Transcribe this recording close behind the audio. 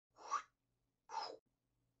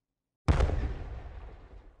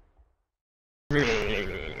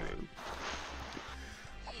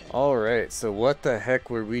Alright, so what the heck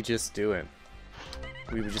were we just doing?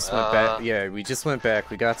 We just went back. Yeah, we just went back.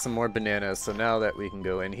 We got some more bananas, so now that we can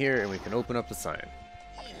go in here and we can open up the sign.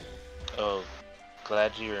 Oh,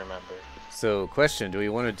 glad you remember. So, question, do we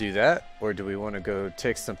want to do that? Or do we want to go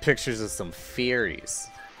take some pictures of some fairies?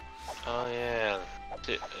 Oh yeah,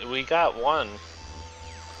 we got one.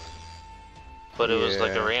 But it was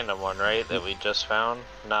like a random one, right? That we just found?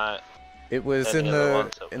 Not... It was in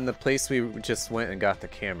the place we just went and got the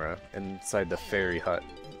camera, inside the fairy hut.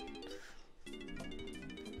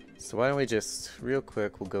 So why don't we just, real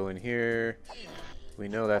quick, we'll go in here. We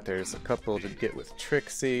know that there's a couple to get with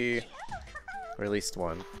Trixie. Or at least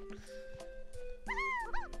one.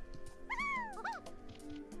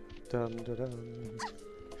 Dun, dun, dun.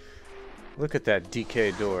 Look at that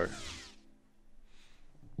DK door.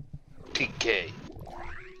 DK.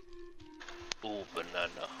 Ooh,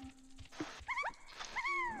 banana.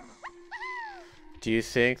 Do you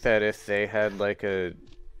think that if they had like a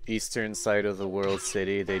eastern side of the world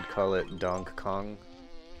city, they'd call it Donk Kong?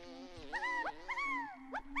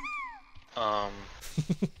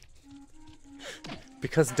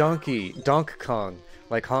 Because Donk Kong,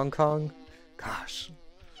 like Hong Kong? Gosh.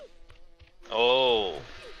 Oh.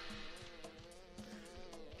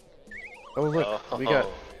 Oh look, we got...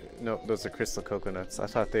 No, those are crystal coconuts. I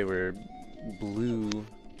thought they were blue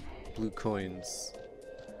coins.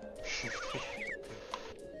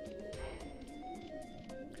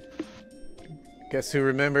 Guess who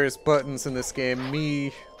remembers buttons in this game?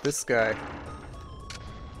 Me, this guy.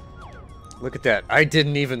 Look at that. I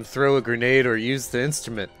didn't even throw a grenade or use the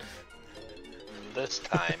instrument. This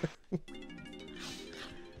time.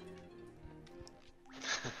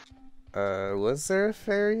 Was there a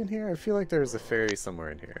fairy in here? I feel like there was a fairy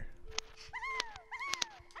somewhere in here.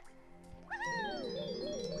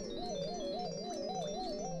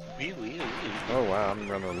 Oh wow, I'm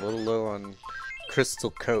running a little low on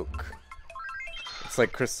Crystal Coke. It's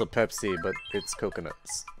like Crystal Pepsi, but it's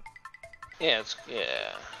coconuts. Yeah,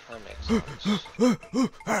 that makes sense.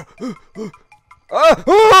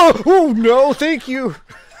 Oh no, thank you!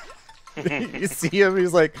 You see him,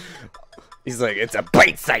 he's like, it's a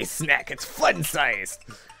bite-sized snack, it's fun-sized!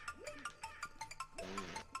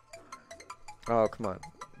 Oh, come on.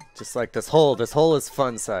 Just like this hole is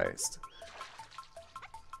fun-sized.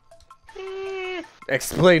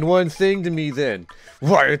 Explain one thing to me then.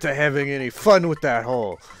 Why aren't I having any fun with that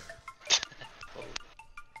hole?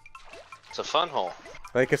 It's a fun hole.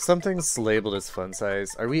 Like, if something's labeled as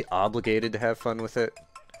fun-sized, are we obligated to have fun with it?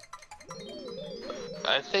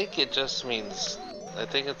 I think it just means... I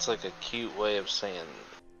think it's like a cute way of saying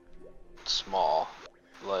small.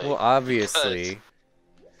 Like, well, obviously.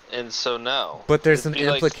 And so no. But there's an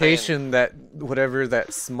implication that whatever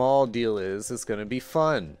that small deal is gonna be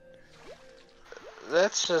fun.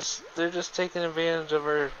 That's just... They're just taking advantage of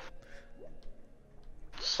our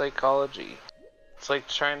psychology. It's like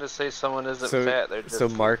trying to say someone isn't fat. They're just... So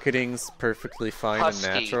marketing's perfectly fine and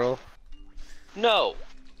natural? No!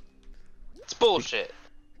 It's bullshit.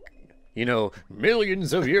 You know,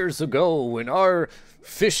 millions of years ago, when our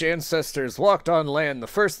fish ancestors walked on land, the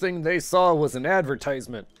first thing they saw was an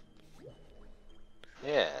advertisement.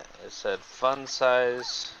 Yeah, it said fun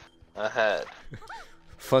size ahead.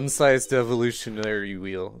 Fun-sized evolutionary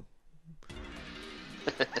wheel.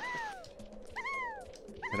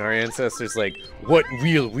 And our ancestors like, what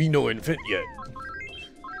wheel we no invent yet?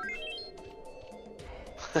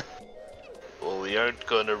 Well, we aren't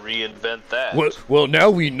gonna reinvent that. Well,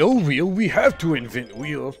 now we know wheel, we have to invent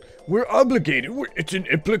wheel. We're obligated, it's an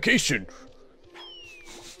implication.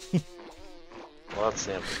 Well, that's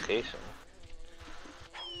the implication.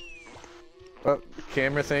 Oh,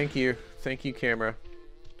 camera, thank you. Thank you, camera.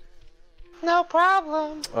 No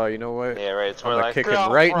problem. Oh, you know what? Yeah, right. It's I'm more gonna like kick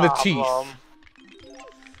him right in the teeth.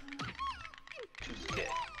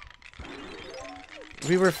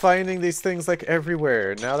 We were finding these things like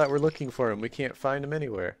everywhere. Now that we're looking for them, we can't find them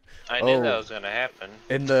anywhere. I knew that was gonna happen.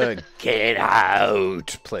 In the get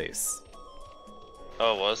out place.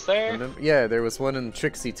 Oh, was there? Remember? Yeah, there was one in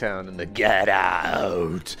Trixie Town in the get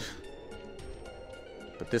out.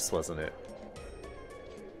 But this wasn't it.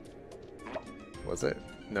 Was it?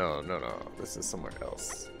 No. This is somewhere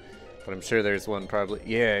else. But I'm sure there's one probably.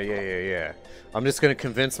 Yeah. I'm just gonna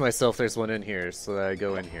convince myself there's one in here so that I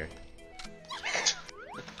go in here.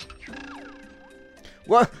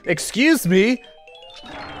 What? Excuse me?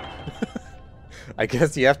 I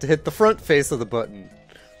guess you have to hit the front face of the button.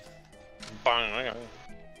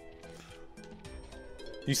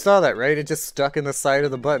 You saw that, right? It just stuck in the side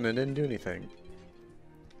of the button and didn't do anything.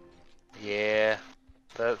 Yeah.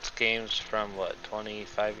 That's games from, what,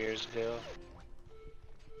 25 years ago?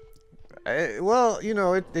 Well, you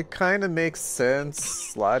know, it kind of makes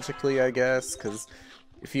sense logically, I guess, because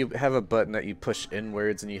if you have a button that you push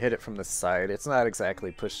inwards and you hit it from the side, it's not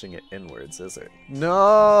exactly pushing it inwards, is it?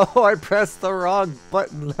 No, I pressed the wrong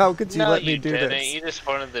button. How could you No, let me you do didn't. this? You just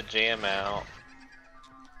wanted the jam out.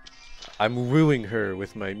 I'm wooing her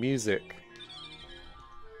with my music.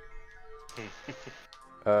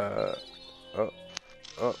 Oh, oh.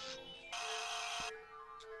 Oh.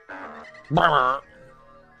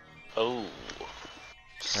 All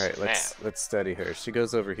right, let's study her. She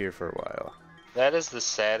goes over here for a while. That is the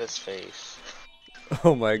saddest face.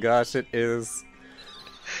 Oh my gosh, it is.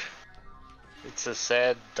 It's a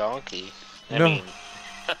sad donkey. I No. mean,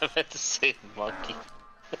 I meant to say monkey.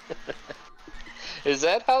 Is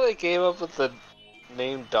that how they came up with the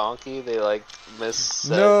name donkey? They like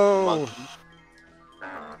missaid monkey.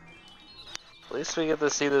 At least we get to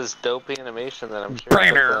see this dopey animation that I'm sure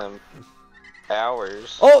took them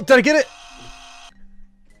hours. Oh, did I get it?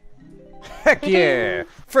 Heck yeah!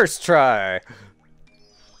 First try.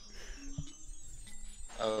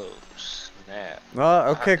 Oh snap!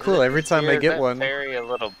 Oh, okay, cool. Every time I get one, fairy a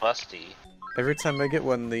little busty. Every time I get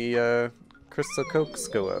one, the crystal cokes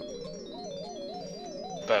go up.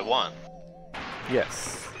 By one.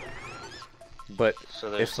 Yes. But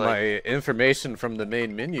So if my information from the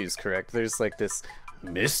main menu is correct, there's like this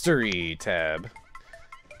mystery tab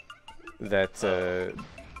that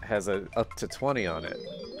has a up to 20 on it.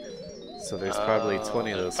 So there's probably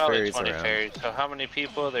 20 of those fairies around. Fairies. So how many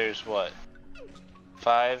people? There's what?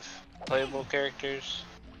 5 playable characters?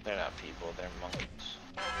 They're not people, they're monkeys.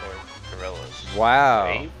 They're gorillas. Wow.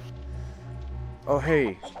 Right? Oh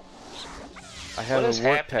hey. I have a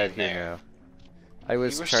warp pad here now. I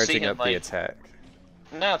was charging up the attack.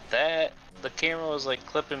 Not that. The camera was like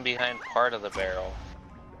clipping behind part of the barrel.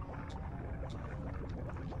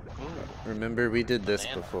 Ooh. Remember we did this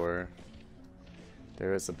before.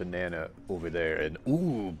 There was a banana over there, and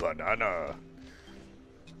ooh, banana!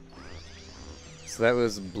 So that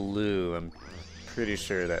was blue. I'm pretty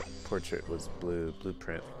sure that portrait was blue.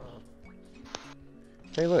 Blueprint.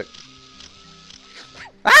 Hey, look.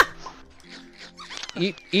 Ah!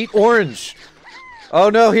 Eat orange! Oh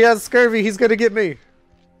no, he has scurvy. He's gonna get me.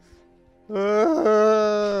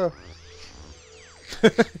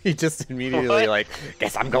 He just immediately like,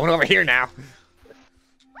 guess I'm going over here now.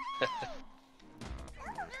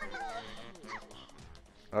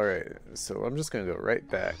 Alright, so I'm just gonna go right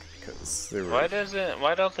back because there were...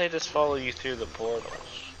 Why don't they just follow you through the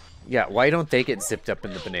portals? Yeah, why don't they get zipped up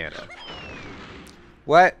in the banana?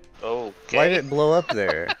 What? Okay. Why did it blow up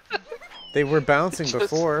there? They were bouncing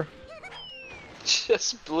before.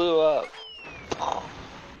 Just blew up.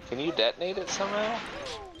 Can you detonate it somehow?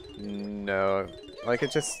 No, like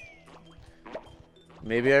it just...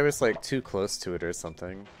 Maybe I was like too close to it or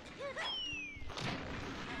something.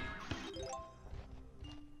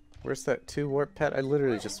 Where's that 2 warp pad? I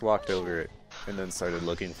literally just walked over it and then started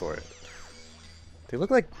looking for it. They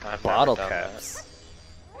look like bottle caps.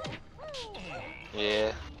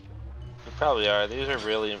 Yeah. They probably are. These are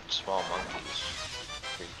really small monkeys.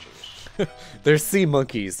 Creatures. They're sea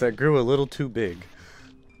monkeys that grew a little too big.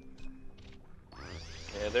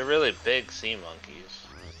 Yeah, they're really big sea monkeys.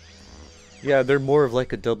 Yeah, they're more of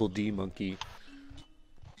like a double D monkey.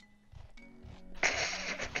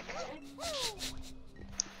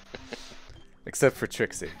 Except for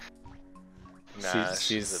Trixie. Nah,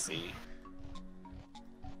 she's a bee.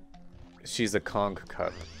 She's a Kong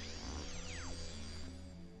cup.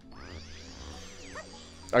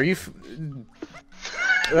 Are you...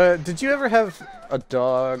 did you ever have a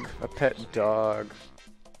dog? A pet dog?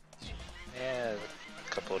 Yeah, a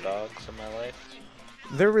couple of dogs in my life.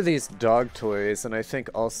 There were these dog toys, and I think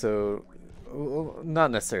also...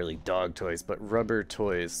 Not necessarily dog toys, but rubber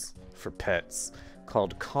toys for pets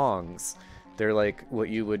called Kongs. They're like what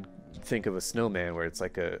you would think of a snowman, where it's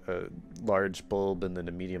like a large bulb and then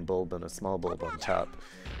a medium bulb and a small bulb on top.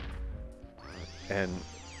 And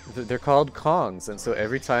they're called Kongs, and so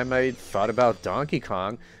every time I thought about Donkey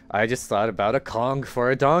Kong, I just thought about a Kong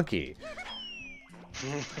for a donkey.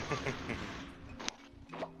 I'm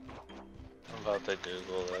about to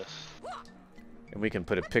Google this. And we can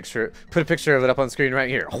put a picture of it up on screen right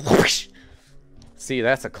here. See,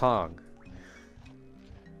 that's a Kong.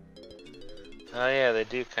 Oh yeah, they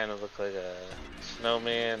do kind of look like a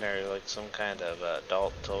snowman or like some kind of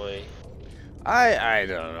adult toy. I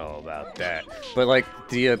don't know about that, but like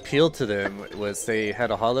the appeal to them was they had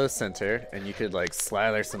a hollow center, and you could like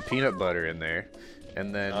slather some peanut butter in there,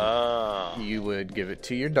 and then you would give it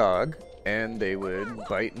to your dog, and they would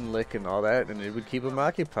bite and lick and all that, and it would keep them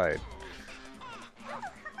occupied.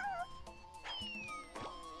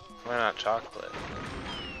 Why not chocolate?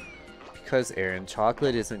 Because, Aaron,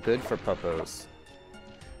 chocolate isn't good for puppos.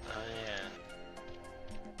 Oh,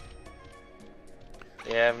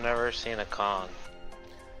 yeah. Yeah, I've never seen a Kong.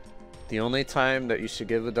 The only time that you should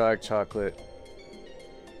give a dog chocolate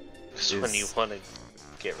is when you want to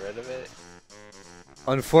get rid of it.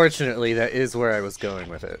 Unfortunately, that is where I was going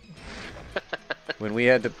with it. When we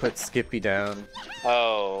had to put Skippy down,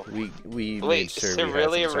 we made sure we had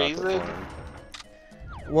some chocolate for him.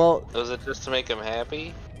 Well, was it just to make him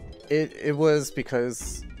happy? It was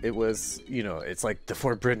because it was, you know, it's like the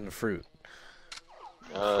forbidden fruit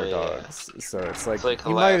for dogs. So it's like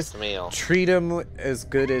you might as meal. Treat them as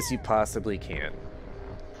good as you possibly can.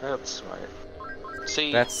 That's smart.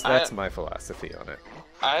 See, that's my philosophy on it.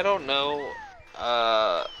 I don't know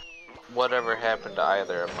whatever happened to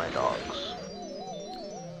either of my dogs.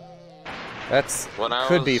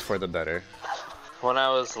 Could be for the better. When I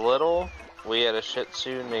was little, we had a Shih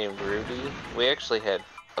Tzu named Rudy. We actually had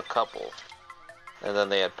a couple, and then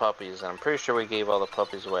they had puppies. And I'm pretty sure we gave all the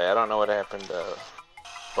puppies away. I don't know what happened to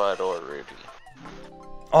Bud or Rudy.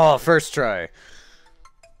 Oh, first try.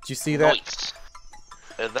 Did you see that? Nice.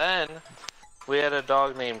 And then we had a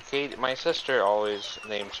dog named Katie. My sister always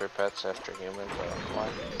names her pets after humans. I don't know why.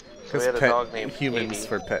 So we had a dog named humans Katie.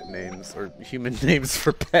 For pet names, or human names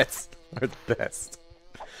for pets are the best.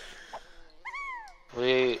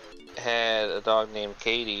 We had a dog named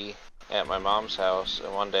Katie at my mom's house,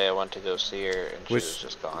 and one day I went to go see her, and she was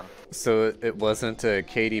just gone. So it wasn't a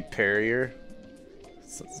Katy Perrier?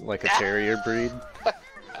 Like a terrier breed?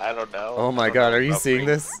 I don't know. Oh my god, are you seeing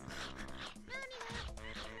this?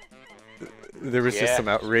 There was just some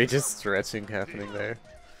outrageous stretching happening there.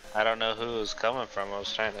 I don't know who it was coming from. I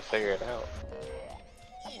was trying to figure it out.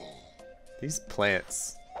 These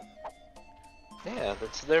plants. Yeah,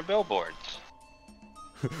 that's their billboards.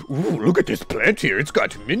 Ooh, look at this plant here. It's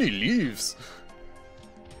got many leaves.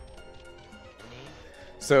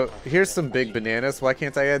 So, here's some big bananas. Why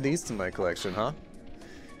can't I add these to my collection, huh?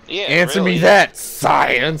 Yeah, Answer me that,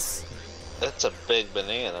 science! That's a big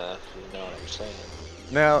banana, if you know what I'm saying.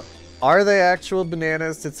 Now, are they actual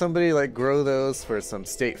bananas? Did somebody, like, grow those for some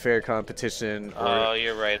state fair competition? Or... Oh,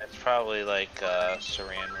 you're right. It's probably like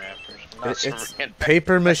saran wrap or something. It's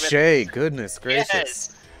paper mache, goodness gracious.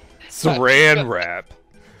 Yes. Saran wrap.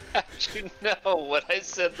 How'd you know when I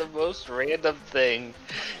said the most random thing?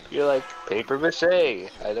 You're like, paper mache.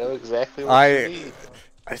 I know exactly what you mean.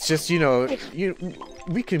 It's just, you know,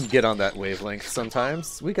 we can get on that wavelength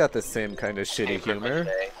sometimes. We got the same kind of shitty Paper humor.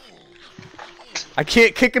 mache. I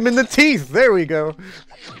can't kick him in the teeth! There we go!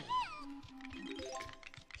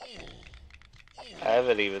 I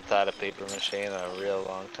haven't even thought of paper mache in a real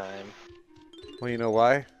long time. Well, you know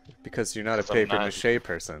why? Because you're not a paper mache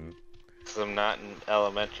person. Because I'm not in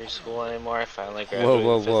elementary school anymore. I finally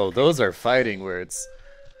graduated. Whoa. Those are fighting words.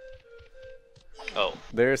 Oh.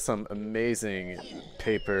 There's some amazing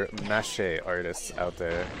paper mache artists out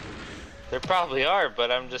there. There probably are, but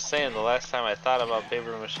I'm just saying the last time I thought about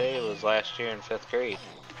paper mache was last year in 5th grade.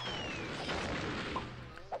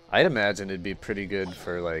 I'd imagine it'd be pretty good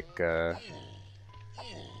for, like,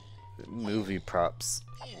 movie props.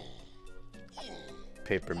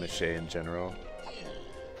 Paper mache in general.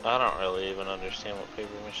 I don't really even understand what paper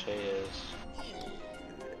mache is.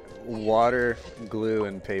 Water, glue,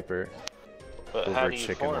 and paper. But over how do you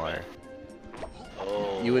chicken form wire. it?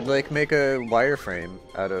 Oh. You would, like, make a wireframe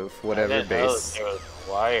out of whatever I didn't base. know there was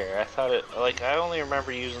wire. I thought it, like, I only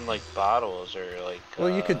remember using, like, bottles or, like, well,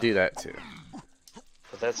 you could do that, too.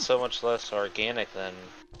 But that's so much less organic than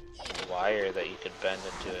wire that you could bend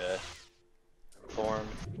into a form.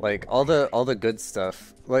 Like, all the good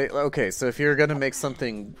stuff. Like, okay, so if you're gonna make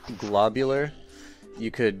something globular,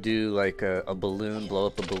 you could do, like, a balloon, blow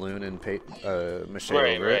up a balloon and mache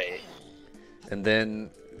over it. And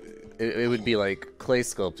then it would be like clay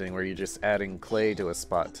sculpting, where you're just adding clay to a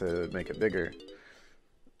spot to make it bigger.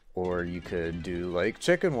 Or you could do like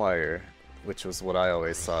chicken wire, which was what I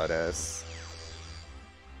always saw it as.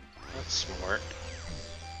 That's smart.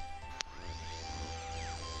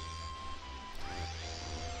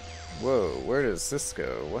 Whoa, where does this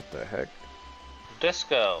go? What the heck?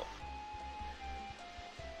 Disco.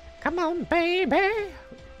 Come on, baby!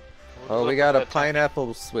 Oh, we got a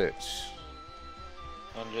pineapple switch.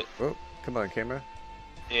 Oh, come on, camera.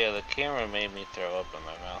 Yeah, the camera made me throw up in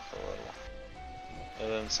my mouth a little.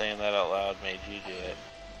 And then saying that out loud made you do it.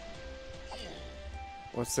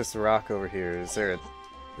 What's this rock over here? Is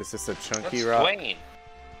this a chunky That's rock? Dwayne.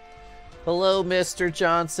 Hello, Mr.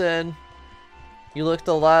 Johnson. You looked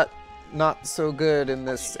a lot not so good in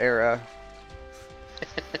this era.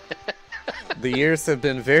 The years have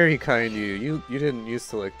been very kind to you. You didn't used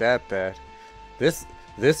to look that bad. This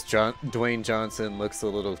Dwayne Johnson looks a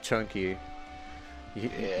little chunky.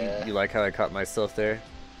 You like how I caught myself there?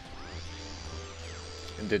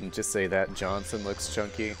 And didn't just say that Johnson looks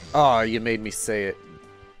chunky. Oh, you made me say it.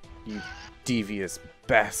 You devious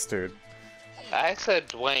bastard. I said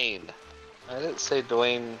Dwayne. I didn't say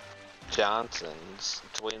Dwayne Johnson's.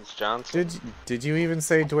 Dwayne's Johnson. Did you even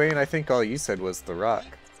say Dwayne? I think all you said was The Rock.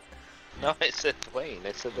 No, I said Dwayne.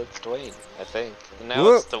 I said that's Dwayne, I think. And now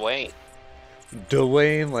Whoop. it's Dwayne.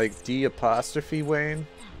 Dwayne, like D' Wayne?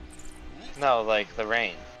 No, like the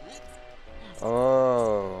rain.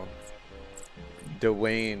 Oh.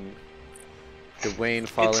 Dwayne. Dwayne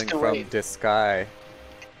falling from the sky.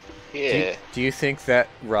 Yeah. Do you think that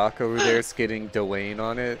rock over there is getting Dwayne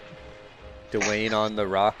on it? Dwayne on the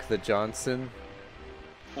rock, the Johnson?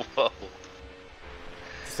 Whoa.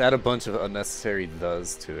 Just add a bunch of unnecessary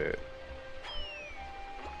thes to it.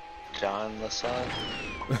 John the Son?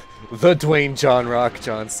 The Dwayne John Rock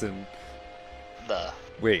Johnson. The.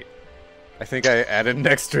 Wait. I think I added an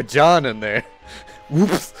extra John in there.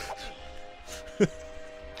 Whoops.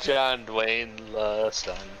 John Dwayne the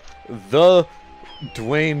Son. The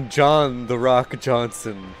Dwayne John the Rock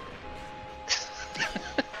Johnson.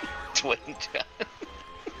 Dwayne John.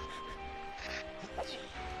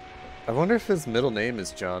 I wonder if his middle name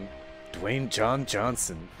is John. Dwayne John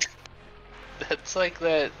Johnson. That's like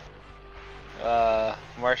that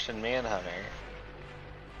Martian Manhunter.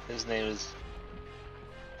 His name is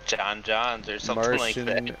John Johns or something like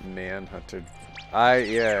that. Martian Manhunter.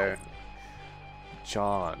 Yeah.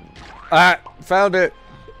 John. Ah! Found it!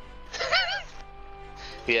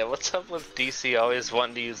 Yeah, what's up with DC always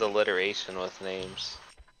wanting to use alliteration with names?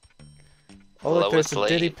 Oh look, there's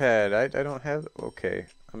Lois a ditty Lane. pad. I don't have... Okay.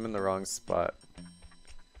 I'm in the wrong spot.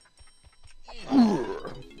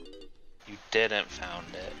 You didn't found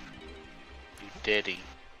it. You diddy.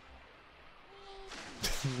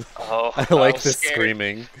 Oh, I like was this scared.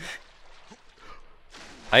 screaming.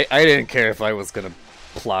 I didn't care if I was gonna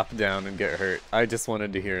plop down and get hurt. I just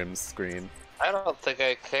wanted to hear him scream. I don't think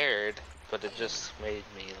I cared, but it just made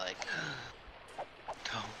me like,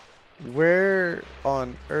 don't Where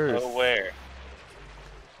on Earth? go where.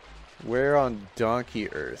 Where on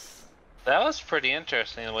Donkey Earth? That was pretty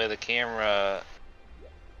interesting the way the camera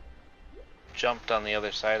jumped on the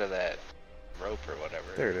other side of that rope or whatever.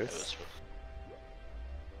 There it is.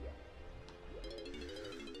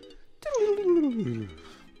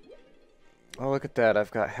 Oh, look at that.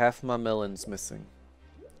 I've got half my melons missing.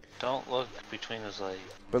 Don't look between his legs.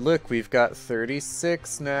 But look, we've got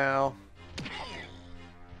 36 now.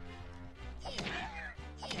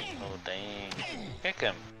 Oh dang. Kick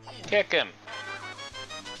him. Kick him.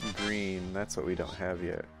 Green. That's what we don't have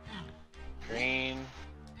yet. Green.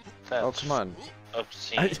 Oh, That's come on.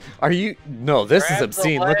 obscene. Are you... No, this Grab is the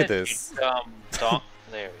obscene. Look at ledge, this. you dumb donk.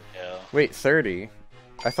 There we go. Wait, 30?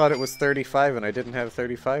 I thought it was 35 and I didn't have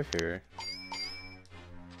 35 here.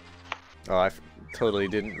 Oh, I totally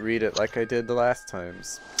didn't read it like I did the last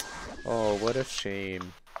times. Oh, what a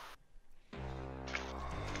shame.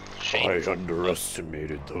 Shame. I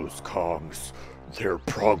underestimated those Kongs. Their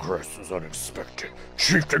progress is unexpected.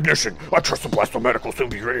 Chief Ignition, I trust the Blastomatic will soon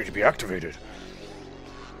be ready to be activated.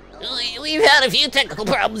 We've had a few technical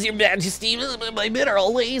problems, Your Majesty. My men are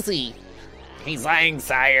all lazy. He's lying,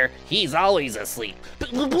 sire. He's always asleep.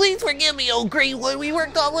 Please forgive me, old green one. We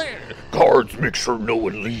worked all in. Guards, make sure no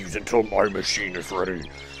one leaves until my machine is ready.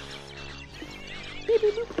 Beep,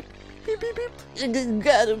 beep, beep. Beep, beep, beep.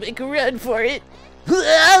 Gotta make a run for it.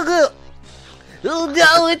 Oh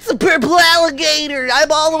no, it's a purple alligator.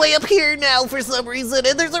 I'm all the way up here now for some reason,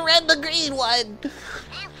 and there's a red and a green one.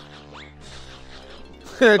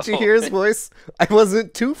 Did you hear his voice? I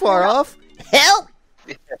wasn't too far off. Help!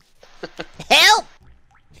 Help!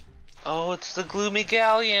 Oh, it's the Gloomy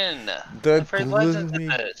Galleon. The I've heard legends of Gloomy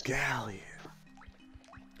this. Galleon.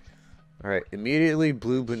 Alright, immediately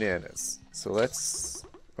blue bananas. So let's...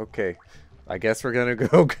 Okay. I guess we're gonna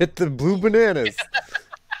go get the blue bananas.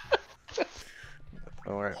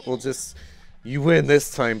 Alright, we'll just... You win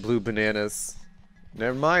this time, blue bananas.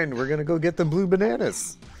 Never mind, we're gonna go get the blue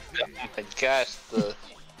bananas. Oh my gosh, the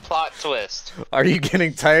plot twist. Are you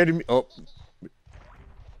getting tired of me? Oh,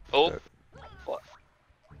 Oh, what?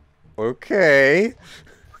 okay.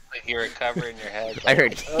 I hear it covering your head. I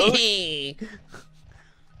heard Hey.